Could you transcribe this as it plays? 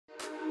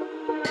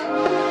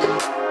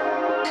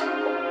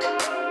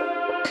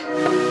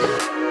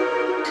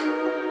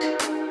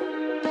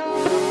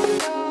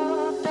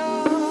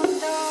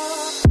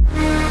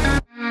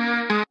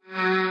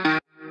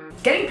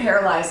Getting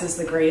paralyzed is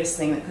the greatest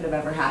thing that could have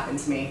ever happened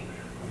to me.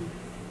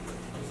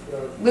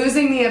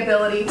 Losing the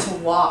ability to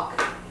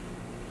walk,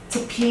 to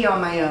pee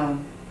on my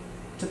own,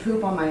 to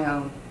poop on my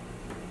own,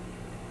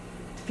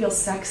 to feel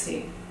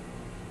sexy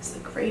is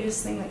the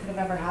greatest thing that could have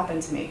ever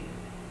happened to me.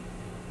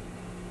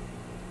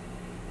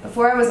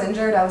 Before I was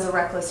injured, I was a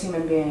reckless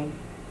human being.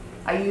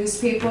 I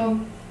used people,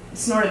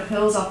 snorted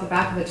pills off the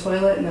back of the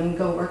toilet, and then would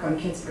go work on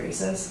kids'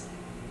 braces.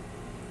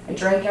 I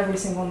drank every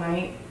single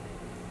night.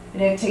 I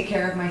didn't take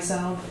care of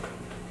myself.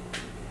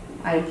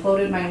 I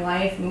imploded my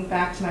life, moved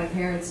back to my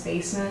parents'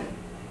 basement,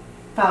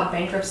 filed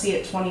bankruptcy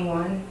at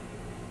 21,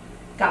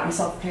 got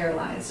myself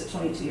paralyzed at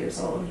 22 years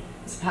old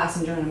as a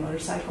passenger on a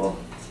motorcycle.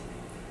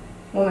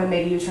 A woman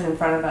made a U-turn in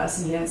front of us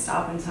and he didn't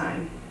stop in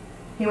time.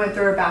 He went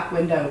through her back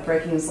window,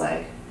 breaking his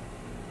leg.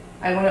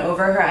 I went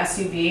over her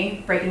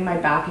SUV, breaking my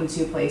back in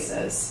 2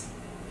 places.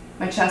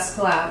 My chest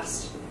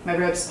collapsed, my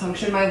ribs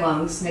punctured my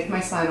lungs, nicked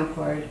my spinal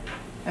cord.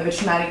 I have a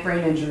traumatic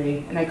brain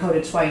injury, and I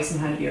coded twice and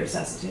had to be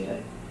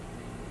resuscitated.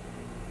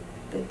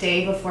 The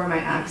day before my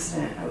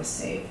accident, I was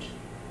saved.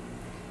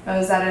 I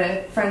was at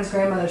a friend's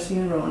grandmother's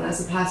funeral, and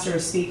as the pastor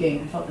was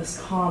speaking, I felt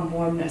this calm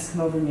warmness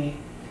come over me.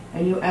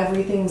 I knew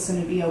everything was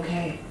going to be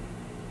okay.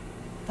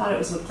 I thought it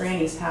was with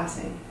Granny's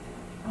passing.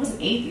 I was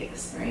an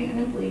atheist, right? I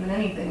didn't believe in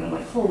anything. I'm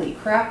like, holy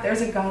crap, there's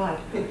a God.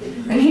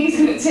 And he's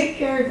going to take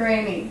care of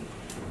Granny.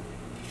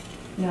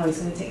 No, he's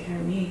going to take care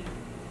of me.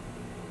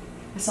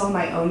 I saw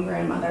my own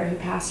grandmother who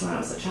passed when I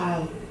was a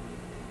child.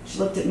 She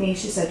looked at me,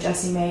 she said,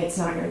 Jessie May, it's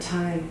not your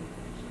time.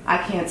 I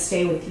can't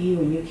stay with you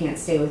and you can't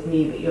stay with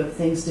me, but you have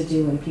things to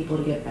do and people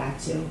to get back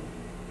to.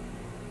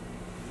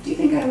 Do you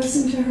think I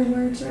listened to her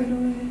words right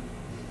away?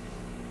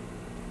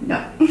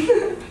 No.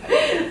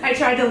 I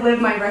tried to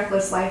live my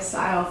reckless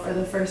lifestyle for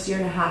the first 1.5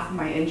 years of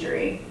my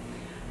injury.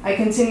 I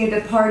continued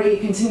to party,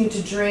 continued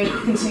to drink,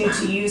 continued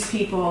to use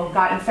people,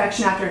 got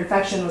infection after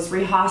infection, was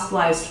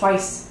re-hospitalized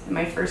twice in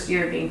my first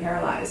year of being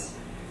paralyzed.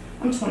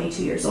 I'm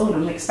 22 years old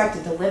and I'm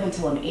expected to live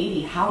until I'm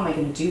 80. How am I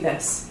going to do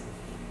this?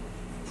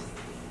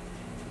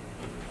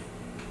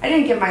 I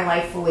didn't give my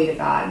life fully to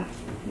God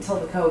until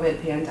the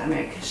COVID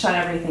pandemic shut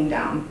everything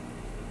down.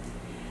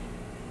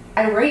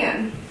 I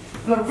ran.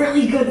 I'm a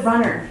really good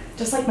runner,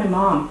 just like my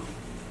mom.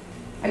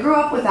 I grew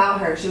up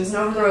without her. She was an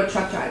over-the-road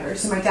truck driver,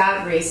 so my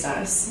dad raised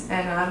us.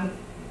 And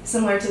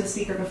similar to the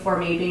speaker before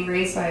me, being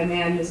raised by a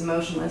man who's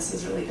emotionless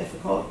is really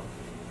difficult.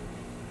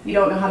 You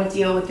don't know how to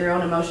deal with your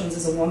own emotions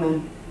as a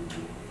woman.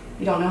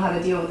 You don't know how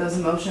to deal with those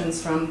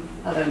emotions from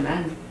other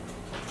men.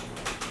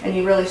 And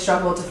you really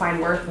struggle to find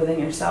worth within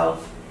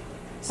yourself.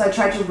 So I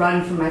tried to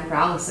run from my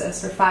paralysis.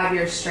 For 5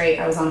 years straight,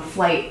 I was on a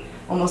flight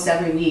almost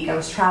every week. I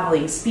was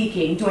traveling,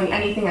 speaking, doing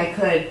anything I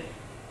could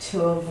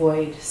to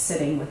avoid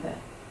sitting with it.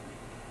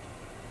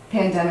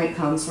 Pandemic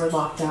comes, we're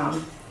locked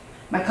down.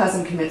 My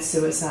cousin commits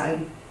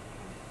suicide.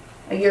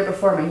 A year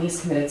before, my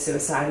niece committed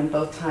suicide, and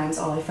both times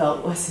all I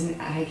felt was an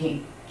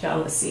nagging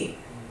jealousy.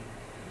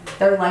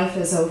 Their life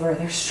is over,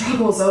 their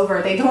struggle's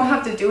over, they don't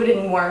have to do it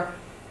anymore.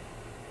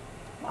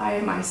 Why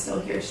am I still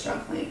here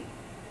struggling?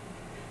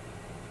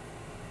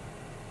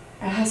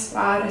 I asked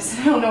God, I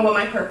said, I don't know what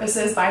my purpose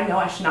is, but I know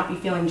I should not be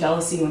feeling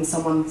jealousy when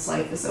someone's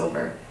life is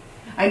over.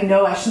 I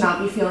know I should not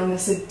be feeling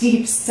this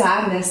deep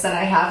sadness that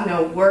I have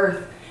no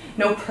worth,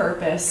 no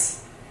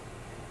purpose,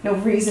 no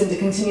reason to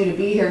continue to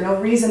be here, no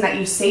reason that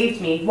you saved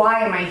me.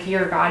 Why am I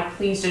here, God?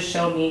 Please just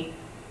show me.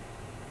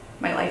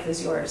 My life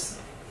is yours.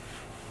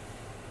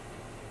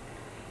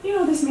 You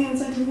know, this man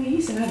said to me,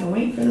 he said, I've been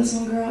waiting for this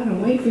one, girl. I've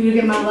been waiting for you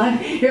to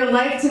give your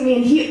life to me.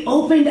 And he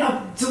opened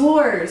up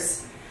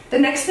doors. The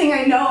next thing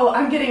I know,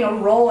 I'm getting a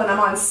role and I'm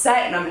on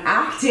set and I'm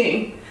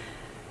acting.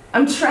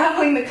 I'm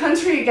traveling the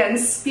country again,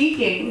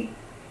 speaking.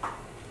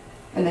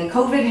 And then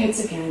COVID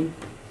hits again.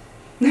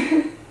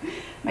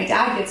 My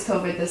dad gets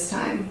COVID this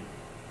time.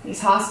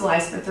 He's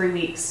hospitalized for 3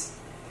 weeks.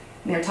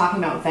 And they're talking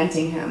about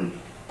venting him.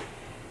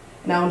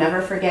 And I'll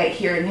never forget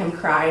hearing him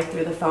cry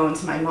through the phone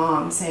to my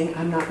mom saying,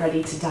 I'm not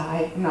ready to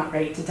die. I'm not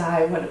ready to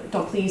die.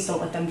 Please don't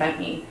let them vent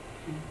me.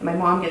 And my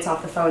mom gets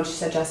off the phone. She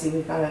said, Jessie,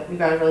 we've got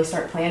to really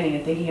start planning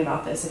and thinking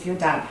about this. If your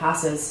dad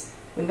passes,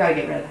 we've got to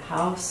get rid of the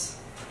house.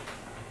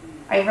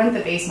 I rent the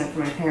basement for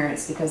my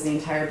parents because the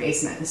entire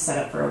basement is set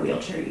up for a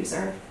wheelchair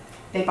user.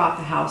 They bought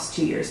the house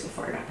 2 years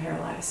before I got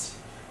paralyzed.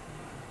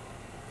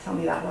 Tell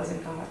me that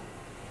wasn't God.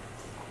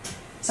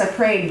 So I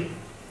prayed.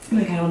 I'm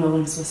like, I don't know what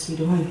I'm supposed to be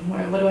doing.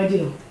 What do I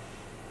do?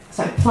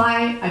 So I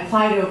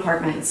apply to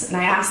apartments, and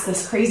I asked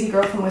this crazy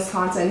girl from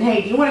Wisconsin,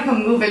 hey, do you want to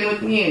come move in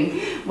with me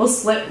and we'll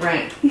split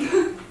rent?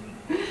 And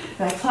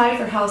I applied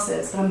for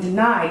houses, but I'm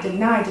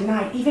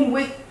denied, even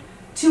with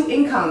 2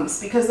 incomes,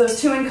 because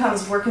those 2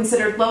 incomes were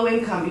considered low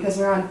income because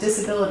we're on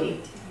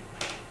disability.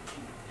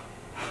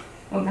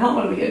 Well, now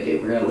what are we going to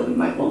do? We're going to live in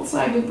my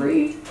Volkswagen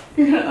Bree.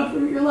 You're going to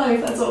uproot your life.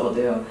 That's what we'll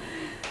do.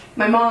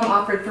 My mom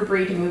offered for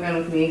Bree to move in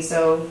with me,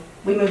 so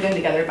we moved in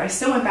together, but I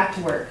still went back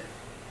to work.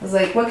 I was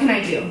like, what can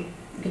I do?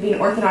 I could be an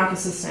orthodontic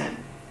assistant.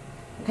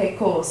 Okay,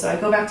 cool. So I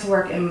go back to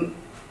work, and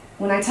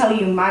when I tell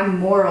you my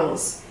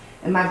morals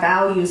and my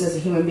values as a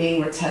human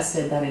being were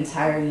tested that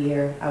entire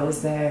year I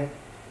was there.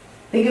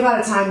 Think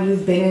about a time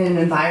you've been in an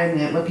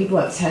environment where people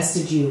have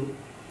tested you,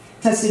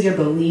 tested your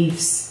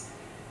beliefs,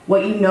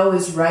 what you know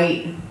is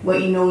right,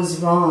 what you know is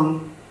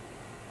wrong.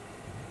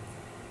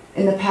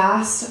 In the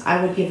past,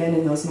 I would give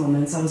in those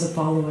moments. I was a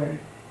follower.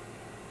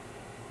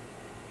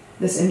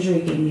 This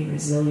injury gave me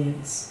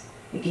resilience.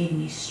 It gave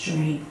me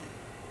strength.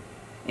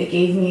 It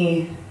gave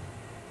me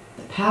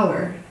the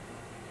power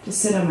to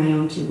sit on my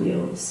own two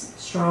wheels,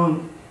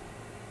 strong,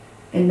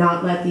 and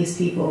not let these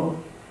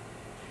people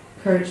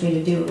encourage me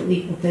to do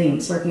illegal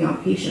things, working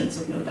on patients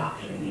with no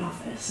doctor in the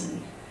office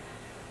and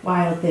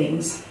wild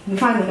things. We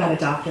finally got a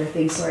doctor,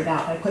 things sorted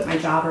out. I quit my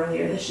job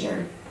earlier this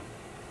year.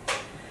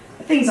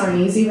 But things aren't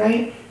easy,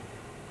 right?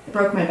 I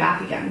broke my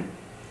back again.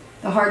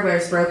 The hardware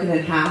is broken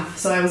in half,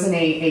 so I was in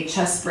a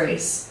chest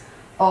brace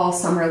all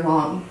summer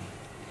long.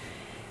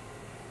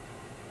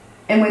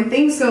 And when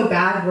things go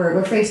bad,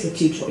 we're faced with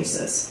two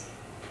choices.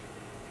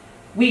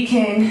 We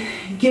can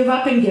give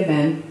up and give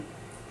in,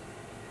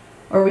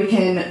 or we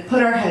can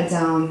put our head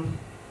down,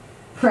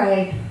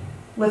 pray,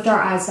 lift our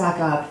eyes back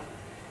up,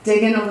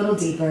 dig in a little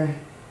deeper,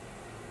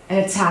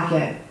 and attack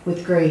it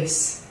with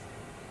grace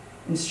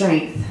and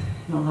strength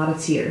and a lot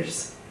of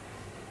tears.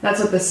 That's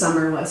what this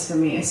summer was for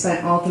me. I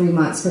spent all 3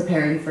 months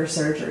preparing for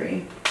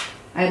surgery.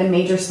 I had a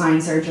major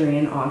spine surgery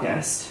in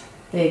August.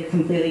 They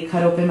completely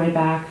cut open my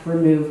back,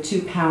 removed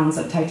 2 pounds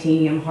of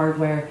titanium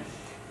hardware,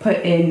 put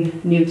in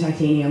new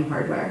titanium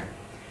hardware.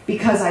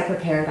 Because I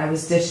prepared, I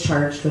was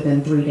discharged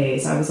within 3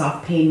 days. I was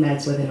off pain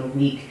meds within a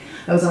week.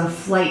 I was on a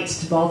flight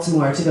to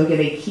Baltimore to go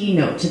give a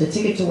keynote to the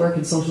Ticket to Work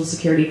and Social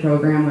Security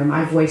program, where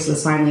my voice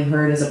was finally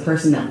heard as a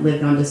person that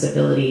lived on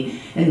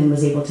disability and then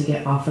was able to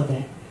get off of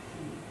it.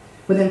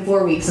 Within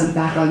 4 weeks, I'm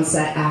back on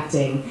set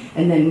acting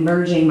and then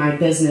merging my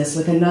business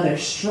with another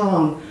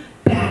strong,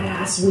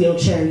 badass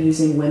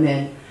wheelchair-using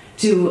women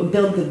to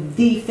build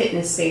the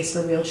fitness space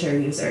for wheelchair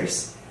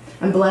users.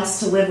 I'm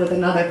blessed to live with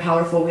another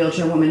powerful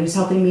wheelchair woman who's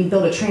helping me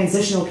build a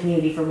transitional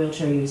community for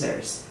wheelchair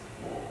users.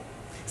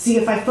 See,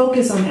 if I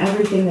focus on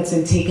everything that's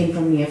been taken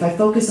from me, if I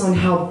focus on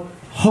how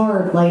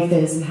hard life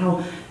is and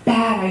how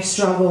bad I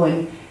struggle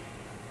and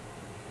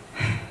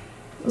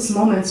those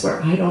moments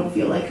where I don't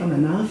feel like I'm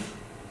enough,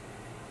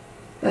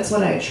 that's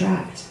what I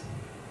attract.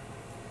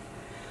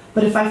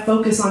 But if I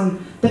focus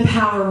on the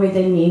power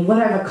within me, what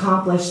I've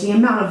accomplished, the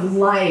amount of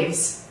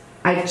lives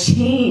I've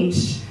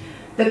changed,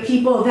 the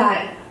people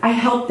that I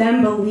helped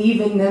them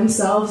believe in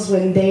themselves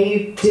when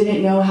they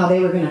didn't know how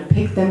they were going to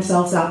pick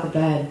themselves out of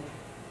bed,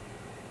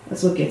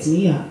 that's what gets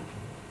me up.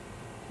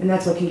 And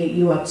that's what can get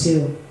you up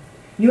too.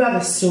 You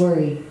have a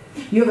story.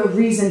 You have a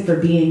reason for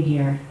being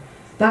here.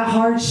 That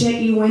hard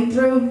shit you went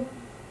through,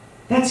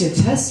 that's your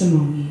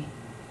testimony.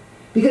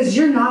 Because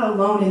you're not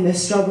alone in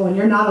this struggle, and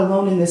you're not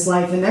alone in this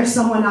life, and there's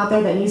someone out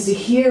there that needs to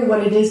hear what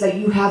it is that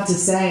you have to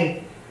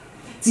say,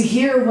 to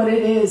hear what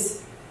it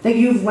is that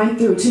you've went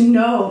through, to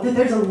know that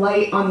there's a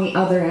light on the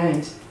other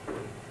end.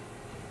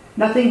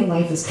 Nothing in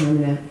life is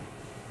permanent.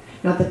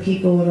 Not the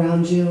people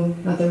around you,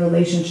 not the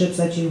relationships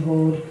that you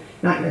hold,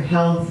 not your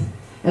health,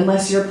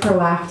 unless you're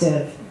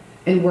proactive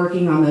in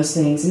working on those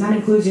things. And that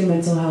includes your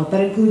mental health,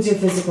 that includes your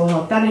physical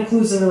health, that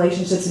includes the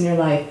relationships in your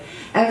life.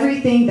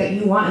 Everything that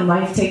you want in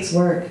life takes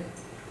work.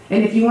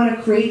 And if you want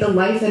to create the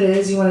life that it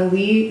is you want to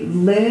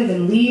live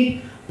and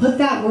lead, put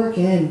that work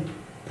in.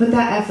 Put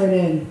that effort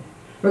in.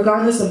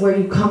 Regardless of where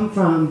you come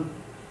from,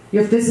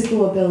 your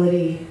physical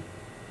ability,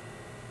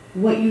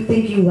 what you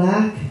think you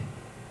lack,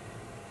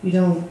 you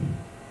don't.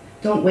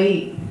 Don't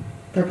wait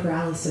for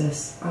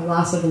paralysis or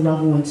loss of a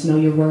loved one to know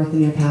your worth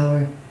and your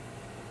power.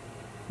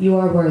 You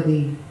are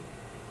worthy.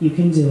 You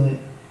can do it.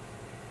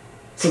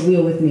 So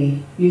wheel with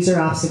me. Use your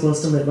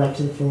obstacles to live life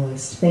to the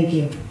fullest. Thank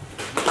you.